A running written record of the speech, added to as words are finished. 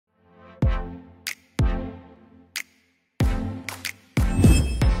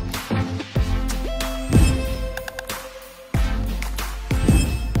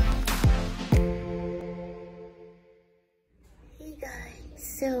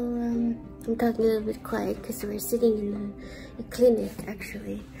So I'm talking a little bit quiet because we're sitting in a clinic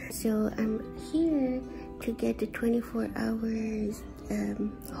actually. So I'm here to get the 24 hours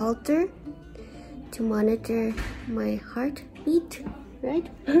halter to monitor my heartbeat, right?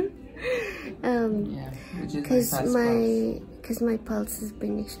 Because my pulse has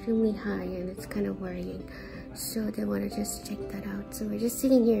been extremely high and it's kind of worrying. So they want to just check that out. So we're just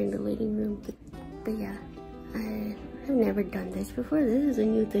sitting here in the waiting room. But yeah, I've never done this before. This is a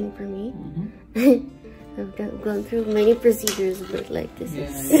new thing for me. I've gone through many procedures, but like this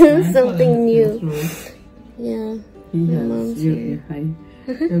is something new. Yeah, my mom's here.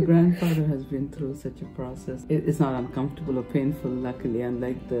 Your grandfather has been through such a process. It's not uncomfortable or painful, luckily,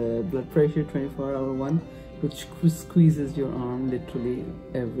 unlike the blood pressure 24-hour one, which squeezes your arm literally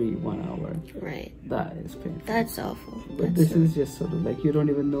every 1 hour. Right. That is painful. That's awful. But this is just sort of like you don't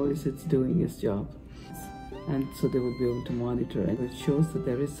even notice it's doing its job. And so they will be able to monitor, and it shows that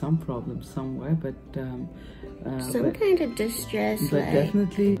there is some problem somewhere, but some kind of distress. But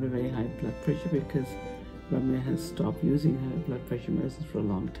definitely very high blood pressure, because Ramya has stopped using her blood pressure medicines for a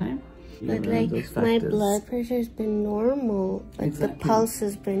long time. But like my blood pressure has been normal, but the pulse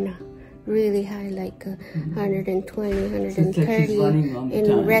has been really high, like 120, 130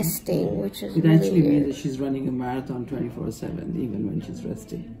 in resting, which is it actually means that she's running a marathon 24/7 even when she's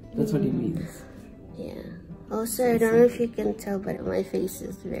resting. That's what it means. Yeah. Also, I don't know if you can tell, but my face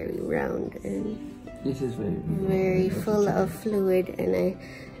is very round and this is very full of fluid, and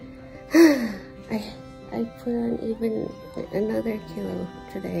I put on even another kilo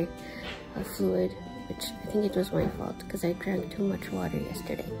today of fluid, which I think it was my fault because I drank too much water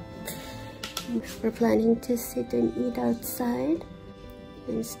yesterday. We're planning to sit and eat outside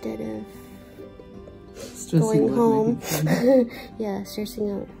instead of going home. Yeah, stressing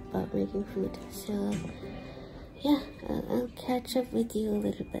out about making food. So yeah, I'll catch up with you a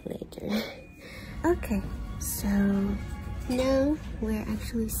little bit later. Okay, so now we're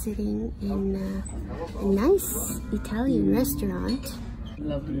actually sitting in a nice Italian restaurant.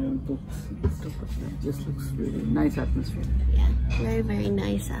 Lovely books. It just looks really nice atmosphere. Yeah, very, very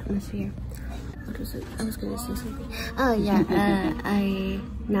nice atmosphere. What was it? I was gonna say something. Oh yeah, I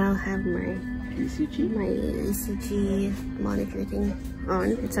now have my ECG monitor thing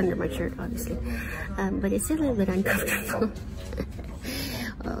on. It's under my shirt, obviously, but it's a little bit uncomfortable.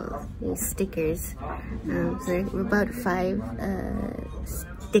 Oh, these stickers. So we're about 5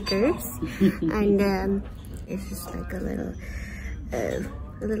 stickers, and it's just like a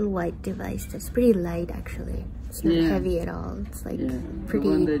little white device that's pretty light actually. It's not heavy at all. It's like pretty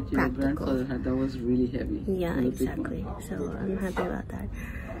the one that your practical. grandfather had, that was really heavy. Yeah, exactly. So I'm happy about that.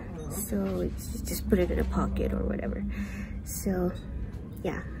 So it's just put it in a pocket or whatever. So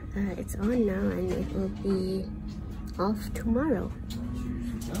yeah, it's on now and it will be off tomorrow.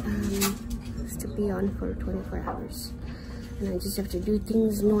 It's to be on for 24 hours. And I just have to do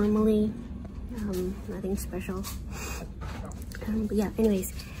things normally. Nothing special. But yeah,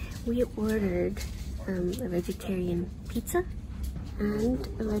 anyways, we ordered a vegetarian pizza and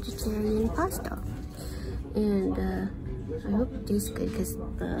a vegetarian pasta. And I hope it tastes good because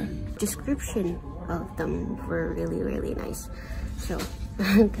the description of them were really, really nice. So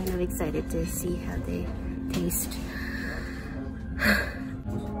I'm kind of excited to see how they taste.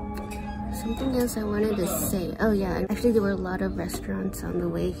 Something else I wanted to say. Oh yeah, actually there were a lot of restaurants on the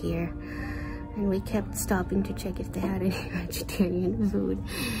way here, and we kept stopping to check if they had any vegetarian food.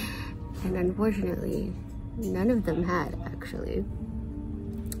 And unfortunately, none of them had actually.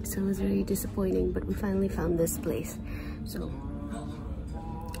 So it was very disappointing, but we finally found this place. So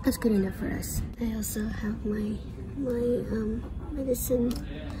that's good enough for us. I also have my medicine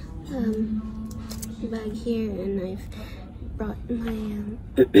bag here, and I've brought my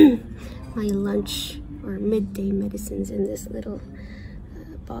my lunch or midday medicines in this little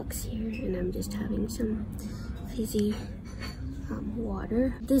box here, and I'm just having some fizzy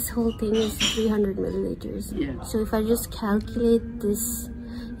water. This whole thing is 300 milliliters. Yeah. So if I just calculate this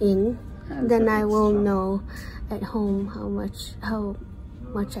in, then I will know at home how much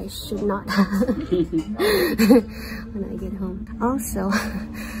I should not have when I get home. Also,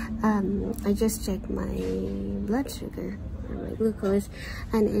 I just checked my blood sugar or my glucose,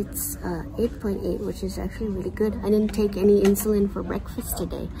 and it's 8.8, which is actually really good. I didn't take any insulin for breakfast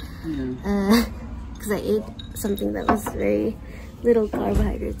today because I ate something that was very little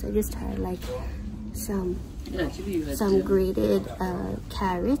carbohydrates. I just had like some grated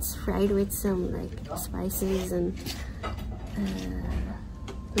carrots fried with some like spices and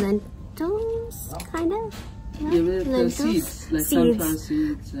lentils, kind of. Yeah, lentils, seeds, like sunflower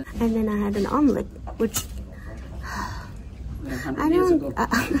seeds. And then I had an omelet, which 100 years ago.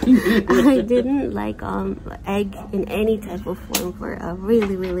 I didn't like egg in any type of form for a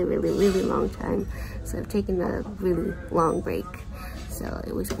really long time. So I've taken a really long break. So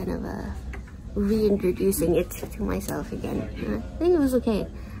it was kind of reintroducing it to myself again. I think it was okay,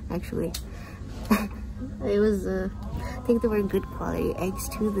 actually. It was, I think they were good quality eggs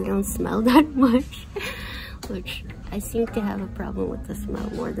too. They don't smell that much, which I seem to have a problem with the smell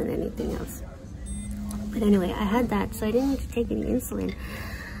more than anything else. But anyway, I had that, so I didn't need to take any insulin.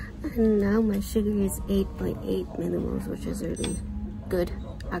 And now my sugar is 8.8 millimoles, which is really good,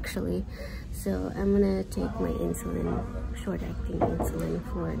 actually. So I'm gonna take my insulin, short-acting insulin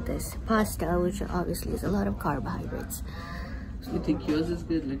for this pasta, which obviously is a lot of carbohydrates. You think yours is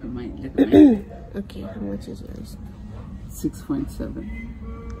good? Look at mine. Okay, how much is yours? 6.7.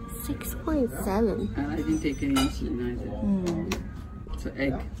 6.7. And I didn't take any insulin either. So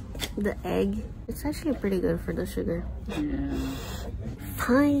egg. The egg. It's actually pretty good for the sugar. Yeah.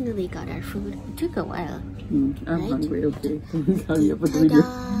 Finally got our food. It took a while. I'm hungry, okay. Hurry up with the video.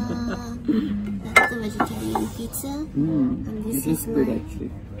 That's the vegetarian pizza. And this is my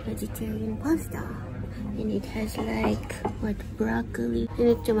actually. vegetarian pasta. And it has like, what, broccoli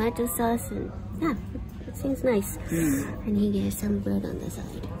and tomato sauce, and yeah, it seems nice. And he gets some bread on the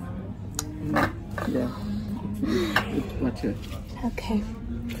side. Yeah. Watch it. Okay.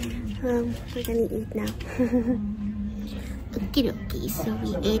 We're gonna eat now. Okie dokie, so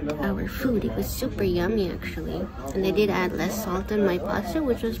we ate our food. It was super yummy actually. And I did add less salt in my pasta,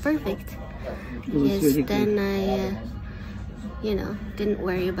 which was perfect. Because really then I, you know, didn't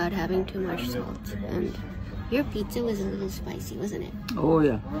worry about having too much salt. And your pizza was a little spicy, wasn't it? Oh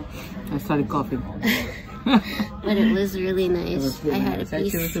yeah. I started coughing. But it was really nice. I had a piece. Actually,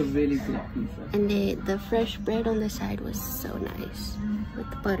 it was a really good pizza. And the fresh bread on the side was so nice with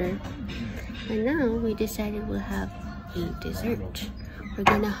the butter. And now we decided we'll have a dessert. We're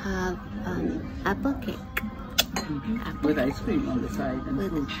gonna have apple cake. With ice cream on the side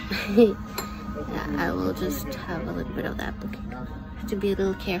and fruit. Yeah, I will just have a little bit of the apple cake. Have to be a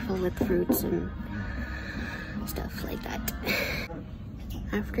little careful with fruits and stuff like that.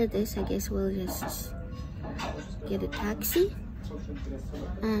 After this, I guess we'll just get a taxi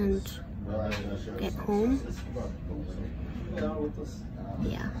and get home.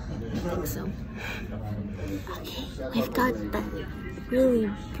 Yeah, I think so. Okay, we've got that really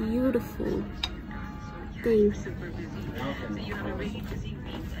beautiful thing.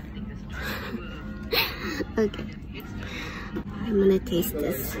 Okay, I'm gonna taste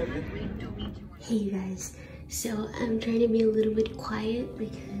this. Hey you guys, so I'm trying to be a little bit quiet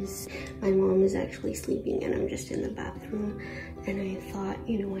because my mom is actually sleeping and I'm just in the bathroom, and I thought,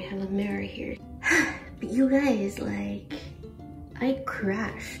 you know, I have a mirror here. But you guys, like, I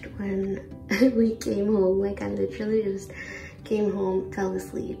crashed when we came home. Like, I literally just came home, fell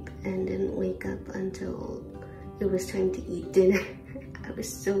asleep, and didn't wake up until it was time to eat dinner. I was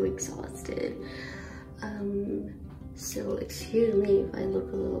so exhausted. So excuse me if I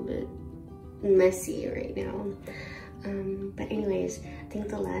look a little bit messy right now. But anyways, I think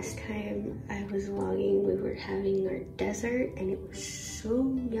the last time I was vlogging, we were having our dessert and it was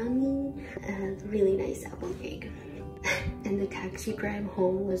so yummy. Really nice apple cake. And the taxi drive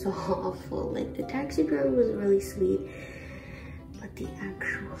home was awful. Like, the taxi drive was really sweet, but the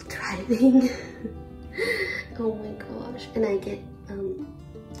actual driving, oh my gosh. And I get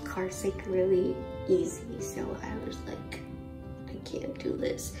car sick really easy, so I was like, I can't do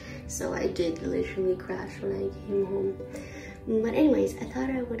this. So I did literally crash when I came home. But anyways, I thought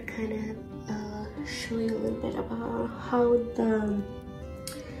I would kind of show you a little bit about how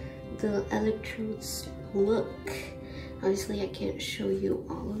the electrodes look. Obviously I can't show you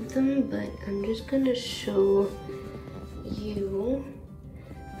all of them, but I'm just gonna show you,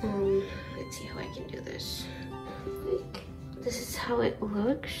 let's see how I can do this. Like, this is how it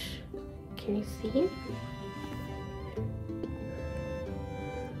looks. Can you see?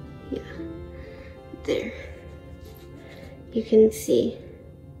 Yeah, there. You can see.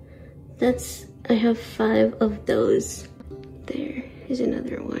 That's, I have 5 of those. There is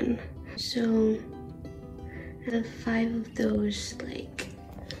another one. So I have 5 of those, like,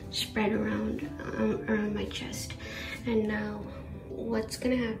 spread around my chest. And now what's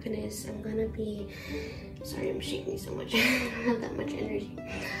gonna happen is I'm gonna be, sorry, I'm shaking so much. I don't have that much energy.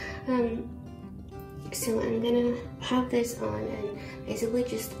 So I'm gonna have this on and basically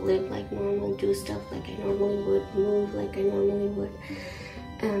just live like normal, do stuff like I normally would, move like I normally would,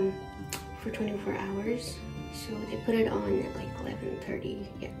 for 24 hours. So they put it on at like 11:30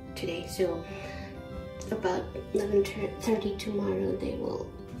 today. So about 11:30 tomorrow they will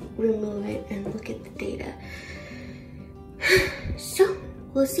remove it and look at the data. So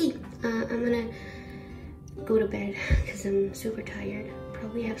we'll see. I'm gonna go to bed because I'm super tired.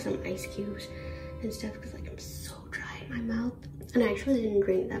 Probably have some ice cubes and stuff because like I'm so dry in my mouth. And I actually didn't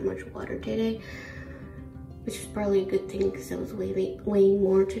drink that much water today, which is probably a good thing because I was weighing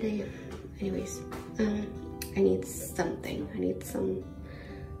more today. Anyways, I need something. I need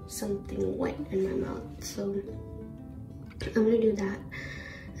something wet in my mouth. So I'm gonna do that.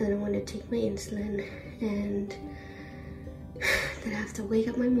 And then I'm gonna take my insulin, and then I have to wake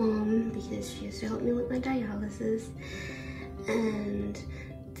up my mom because she has to help me with my dialysis. And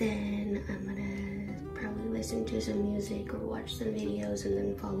then I'm gonna probably listen to some music or watch some videos and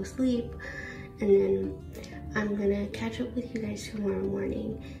then fall asleep. And then I'm gonna catch up with you guys tomorrow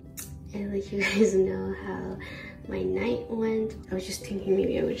morning and let you guys know how my night went. I was just thinking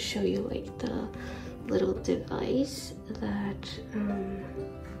maybe I would show you like the little device that,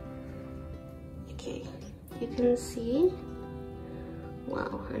 okay, you can see.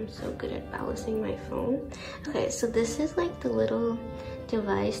 Wow, I'm so good at balancing my phone. Okay, so this is like the little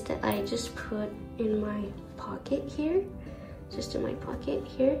device that I just put in my pocket here. Just in my pocket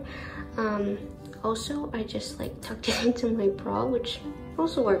here. Also, I just like tucked it into my bra, which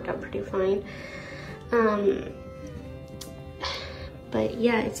also worked out pretty fine. But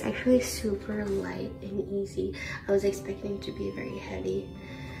yeah, it's actually super light and easy. I was expecting it to be very heavy,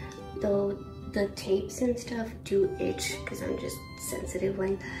 though the tapes and stuff do itch because I'm just sensitive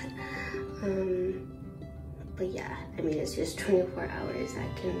like that. But yeah, I mean, it's just 24 hours. I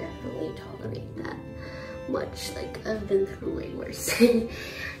can definitely tolerate that much. Like, I've been through way worse.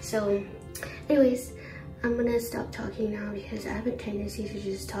 So anyways, I'm gonna stop talking now because I have a tendency to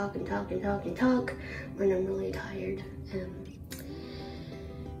just talk and talk and talk and talk when I'm really tired. And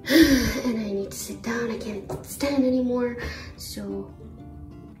I need to sit down. I can't stand anymore. So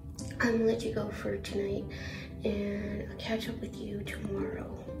I'm gonna let you go for tonight, and I'll catch up with you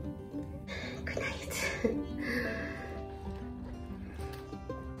tomorrow. Good night.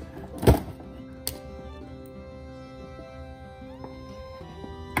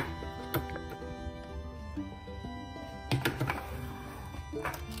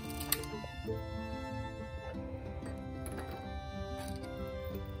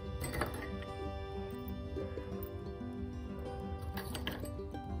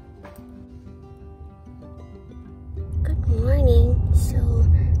 Morning. So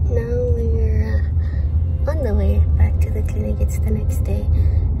now we're on the way back to the clinic. It's the next day,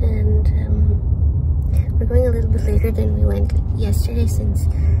 and we're going a little bit later than we went yesterday since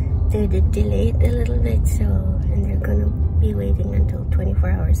they did delay it a little bit. So, and they're gonna be waiting until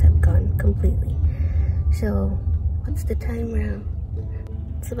 24 hours have gone completely. So what's the time now?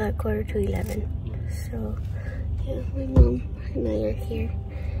 It's about 11:15. So yeah, my mom and I are here.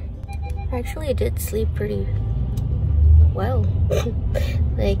 Actually, I did sleep pretty well.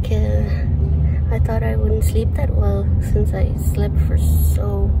 Like, I thought I wouldn't sleep that well since I slept for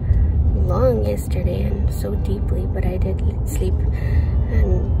so long yesterday and so deeply, but I did sleep,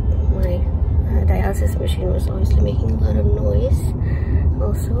 and my dialysis machine was obviously making a lot of noise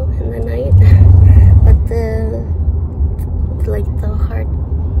also in the night. But the heart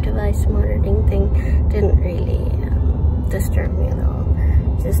device monitoring thing didn't really disturb me at all.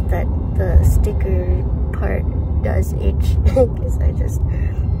 Just that the sticker part does itch because I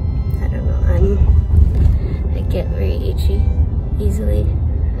don't know, I get very itchy easily,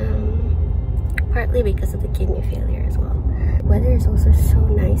 partly because of the kidney failure as well. Weather is also so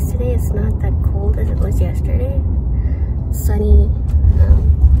nice today. It's not that cold as it was yesterday. Sunny,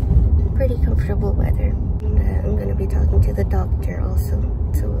 pretty comfortable weather. And, I'm gonna be talking to the doctor also,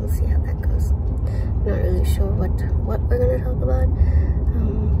 so we'll see how that goes. Not really sure what we're gonna talk about.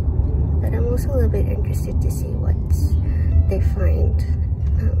 But I'm also a little bit interested to see what they find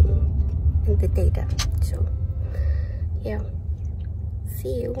in the data. So yeah,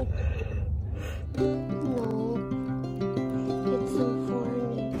 see you. No, it's so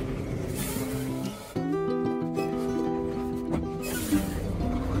funny.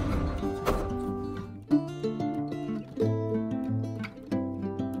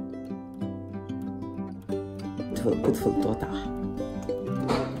 بدخل توطع.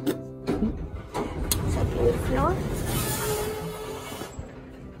 The floor.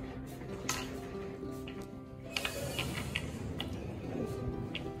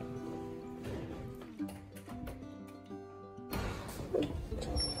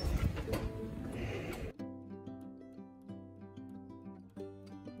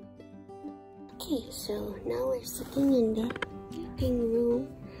 Okay, so now we're sitting in the waiting room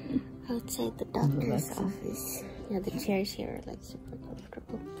outside the doctor's office. Yeah, the chairs here are like super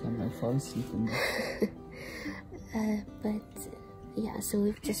comfortable. I might fall asleep in there. But yeah, so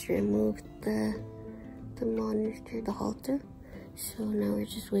we've just removed the monitor, the halter. So now we're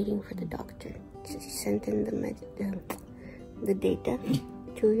just waiting for the doctor. He sent in the data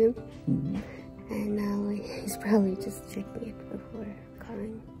to him, and now he's probably just checking it before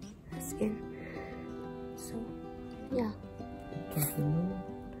calling us in. So yeah.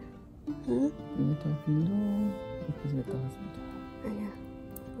 You're talking low because we're at the hospital. Yeah,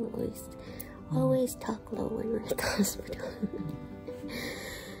 always talk low when we're at the hospital.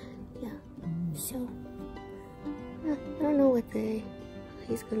 Yeah, so I don't know what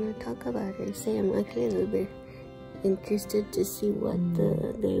he's gonna talk about or say. I'm actually a little bit interested to see what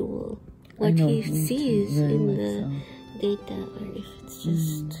he sees in the data, or if it's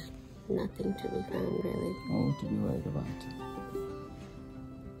just nothing to be found really. Oh, to be worried about.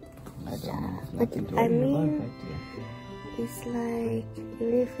 I don't know. But I mean, it's like,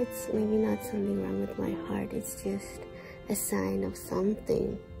 even if it's maybe not something wrong with my heart, it's just a sign of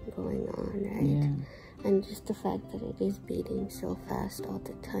something going on, right? Yeah. And just the fact that it is beating so fast all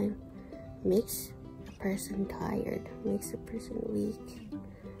the time makes a person tired, makes a person weak.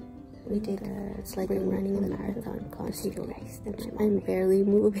 We did, it's like I'm running a marathon constantly, and I'm barely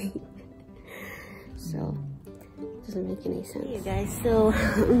moving. So doesn't make any sense. Hey guys, so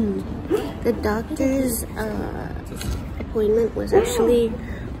the doctor's appointment was actually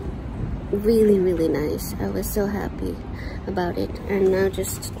really nice. I was so happy about it, and now I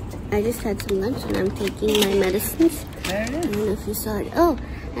just had some lunch and I'm taking my medicines. I don't know if you saw it. Oh,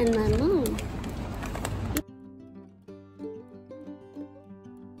 and my mom.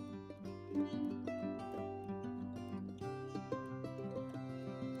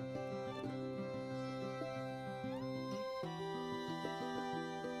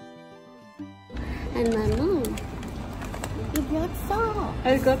 You brought salt.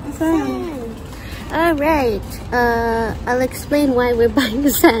 I got the sand. All right. I'll explain why we're buying the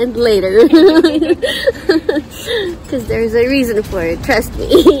sand later. Because there's a reason for it. Trust me.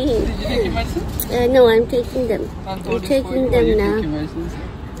 Did you take your medicine? No, I'm taking them. I'm taking them now.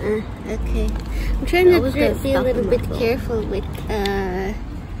 Okay. I'm trying to be a little bit careful with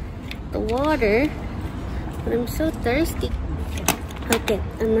the water, but I'm so thirsty. Okay,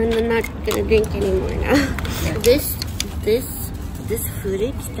 I'm not gonna drink anymore now. This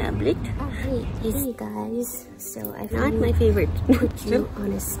footage tablet is, guys, so I found my favorite to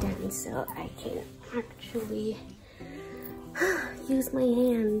on a stand, so I can actually use my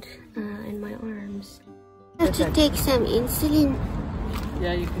hand and my arms. I have to take some insulin.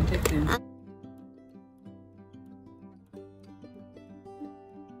 Yeah, you can take them.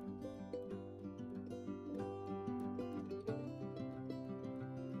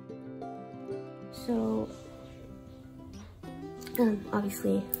 So,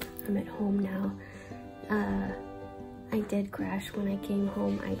 obviously, I'm at home now. I did crash when I came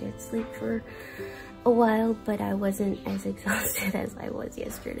home. I did sleep for a while, but I wasn't as exhausted as I was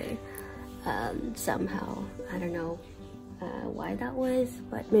yesterday. Somehow, I don't know why that was,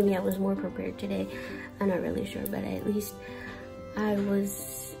 but maybe I was more prepared today. I'm not really sure, but at least I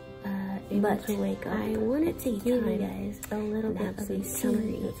was able to wake up. I wanted to give you guys a little bit of a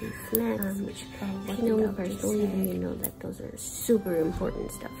summary of these snacks, which if you know me personally, then you know that those are super important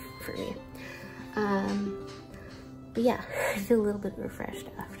stuff for me. But yeah, I feel a little bit refreshed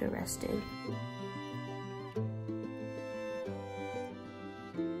after resting.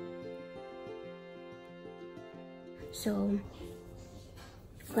 So,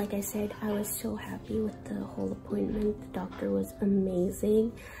 like I said, I was so happy with the whole appointment. The doctor was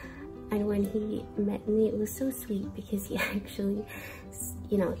amazing. And when he met me, it was so sweet because he actually,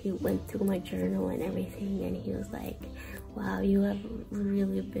 you know, he went through my journal and everything, and he was like, wow, you have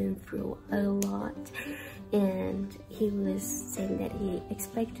really been through a lot. And he was saying that he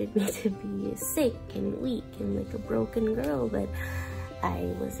expected me to be sick and weak and like a broken girl, but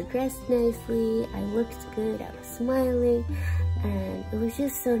I was dressed nicely, I looked good, I was smiling, and it was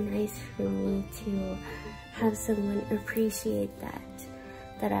just so nice for me to have someone appreciate that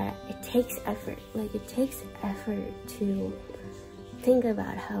it takes effort. Like, it takes effort to think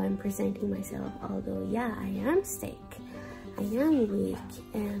about how I'm presenting myself, although yeah, I am sick, I am weak,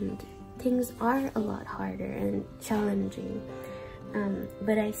 and things are a lot harder and challenging,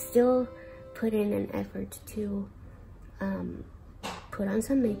 but I still put in an effort to put on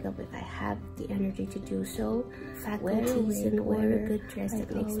some makeup if I have the energy to do so, faculties, and wear a good dress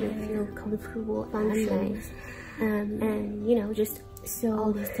that makes me feel comfortable and nice, and you know, just so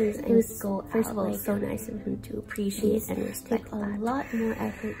all these things. It was first of all so nice of him to appreciate and respect a lot more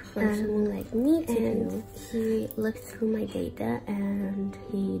effort for someone like me to do. He looked through my data and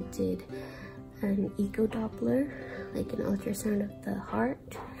he did an echo Doppler, like an ultrasound of the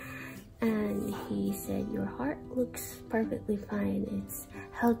heart, and he said your heart looks perfectly fine, it's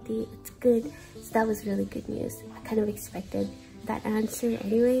healthy, it's good. So that was really good news. I kind of expected that answer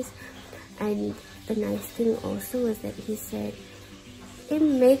anyways. And the nice thing also was that he said it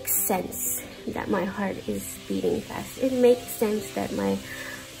makes sense that my heart is beating fast. It makes sense that my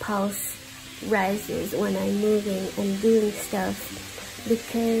pulse rises when I'm moving and doing stuff,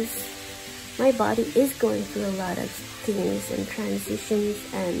 because my body is going through a lot of things and transitions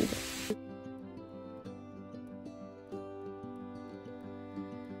and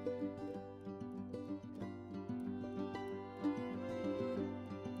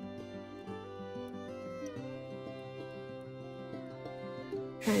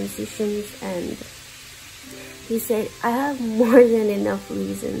he said I have more than enough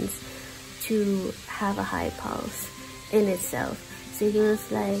reasons to have a high pulse in itself. So he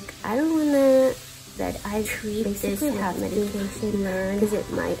was like, I don't wanna that I treat this with medication because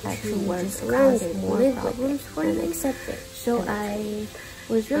it might actually work around it, more problems for you, accept it. So I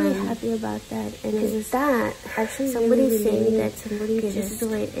was really happy about that, and it was that actually somebody saying that somebody okay, this is the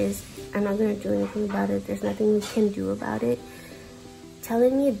way it is, I'm not gonna do anything about it, there's nothing we can do about it.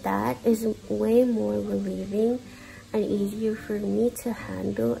 Telling me that is way more relieving and easier for me to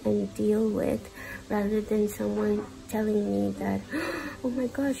handle and deal with, rather than someone telling me that, oh my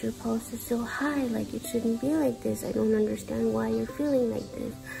gosh, your pulse is so high, like it shouldn't be like this, I don't understand why you're feeling like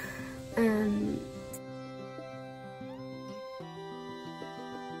this.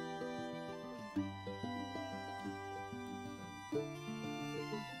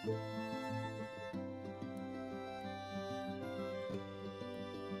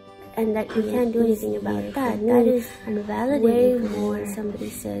 And that you can't do anything about that. That is invalidating for me when somebody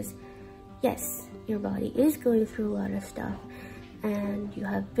says, yes, your body is going through a lot of stuff, and you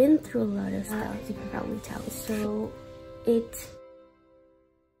have been through a lot of stuff, you can probably tell. So it's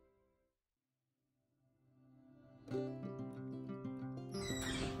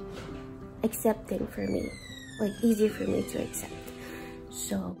accepting for me, like easier for me to accept.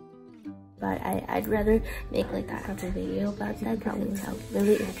 So but I'd rather make like that type of video about that, probably sound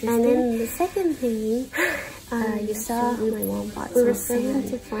really interesting. And then the second thing, you saw my mom bought some sand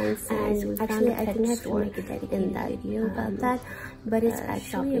to find sand, and actually I didn't have to make a dedicated video about that, but it's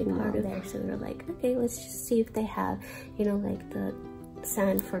actually a part of there. So we're like, okay, let's just see if they have, you know, like the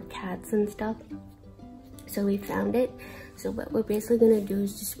sand for cats and stuff. So we found it. So what we're basically gonna do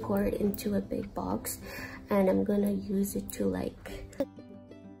is just pour it into a big box, and I'm gonna use it to like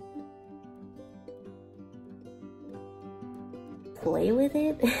play with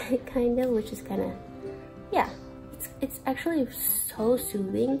it kind of, which is kind of, yeah, it's actually so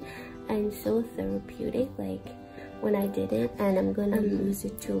soothing and so therapeutic, like when I did it. And I'm gonna use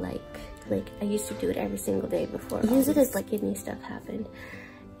it to like I used to do it every single day before. Use it as like kidney stuff happened.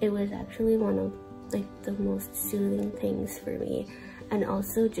 It was actually one of like the most soothing things for me. And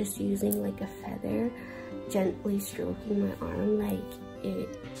also just using like a feather, gently stroking my arm, like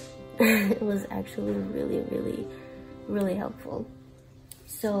it was actually really helpful.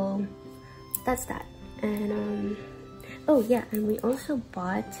 So that's that. And oh yeah, and we also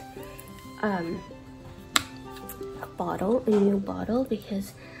bought a new bottle,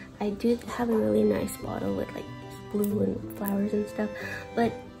 because I did have a really nice bottle with like blue and flowers and stuff,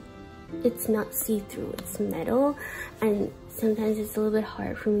 but it's not see-through, it's metal, and sometimes it's a little bit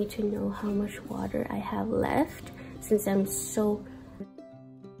hard for me to know how much water I have left, since I'm so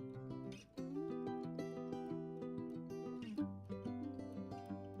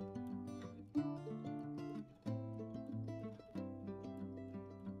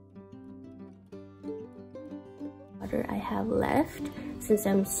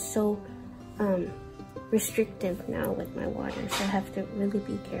restrictive now with my water, so I have to really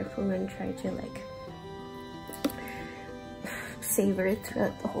be careful and try to like savor it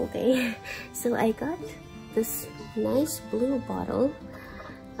throughout the whole day. So I got this nice blue bottle,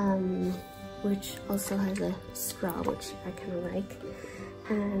 which also has a straw, which I kind of like,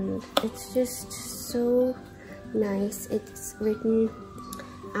 and it's just so nice. It's written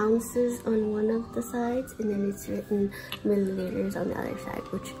ounces on one of the sides, and then it's written milliliters on the other side,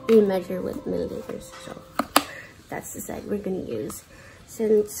 which we measure with milliliters, so that's the side we're gonna use. So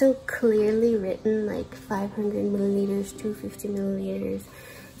it's so clearly written, like 500 milliliters, 250 milliliters,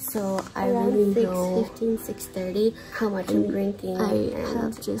 so I really know 6:30 how much I'm drinking. I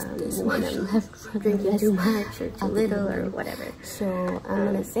have just this one left for drinking too much or too little or whatever, so I'm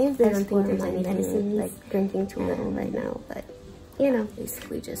gonna save this. I don't think there's anything like drinking too little right now, but you know,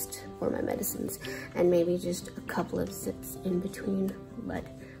 basically just for my medicines, and maybe just a couple of sips in between, but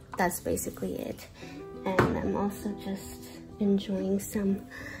that's basically it. And I'm also just enjoying some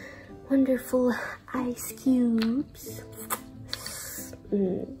wonderful ice cubes.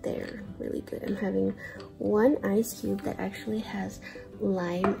 They're really good. I'm having one ice cube that actually has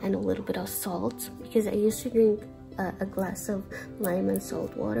lime and a little bit of salt, because I used to drink a glass of lime and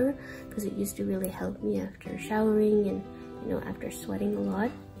salt water because it used to really help me after showering and, you know, after sweating a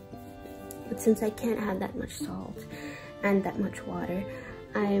lot. But since I can't have that much salt and that much water,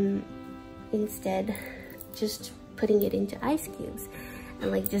 I'm instead just putting it into ice cubes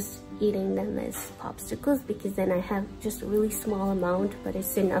and like just eating them as popsicles, because then I have just a really small amount, but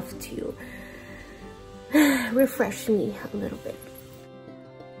it's enough to refresh me a little bit.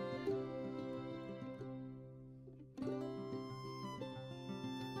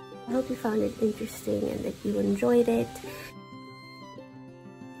 I hope you found it interesting and that you enjoyed it.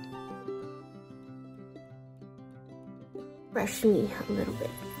 Refresh me a little bit.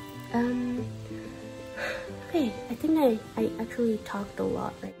 Okay, I think I actually talked a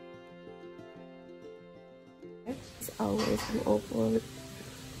lot right. As always, I'm open.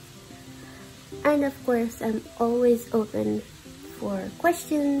 And of course, I'm always open for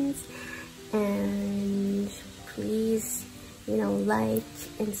questions. And please, you know, like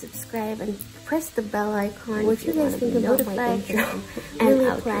and subscribe and press the bell icon. What you guys think about my intro and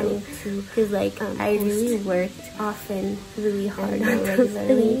really planning to, because like I really worked often really hard on those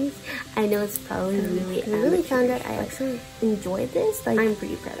things. I know it's probably really I really found that I actually enjoyed this. Like, I'm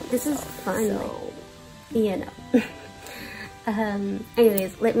pretty proud of myself. This is fun, so, like, you know.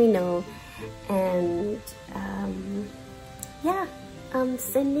 Anyways, let me know. And yeah, I'm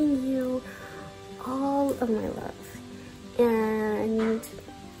sending you all of my love, and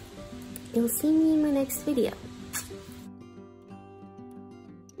you'll see me in my next video.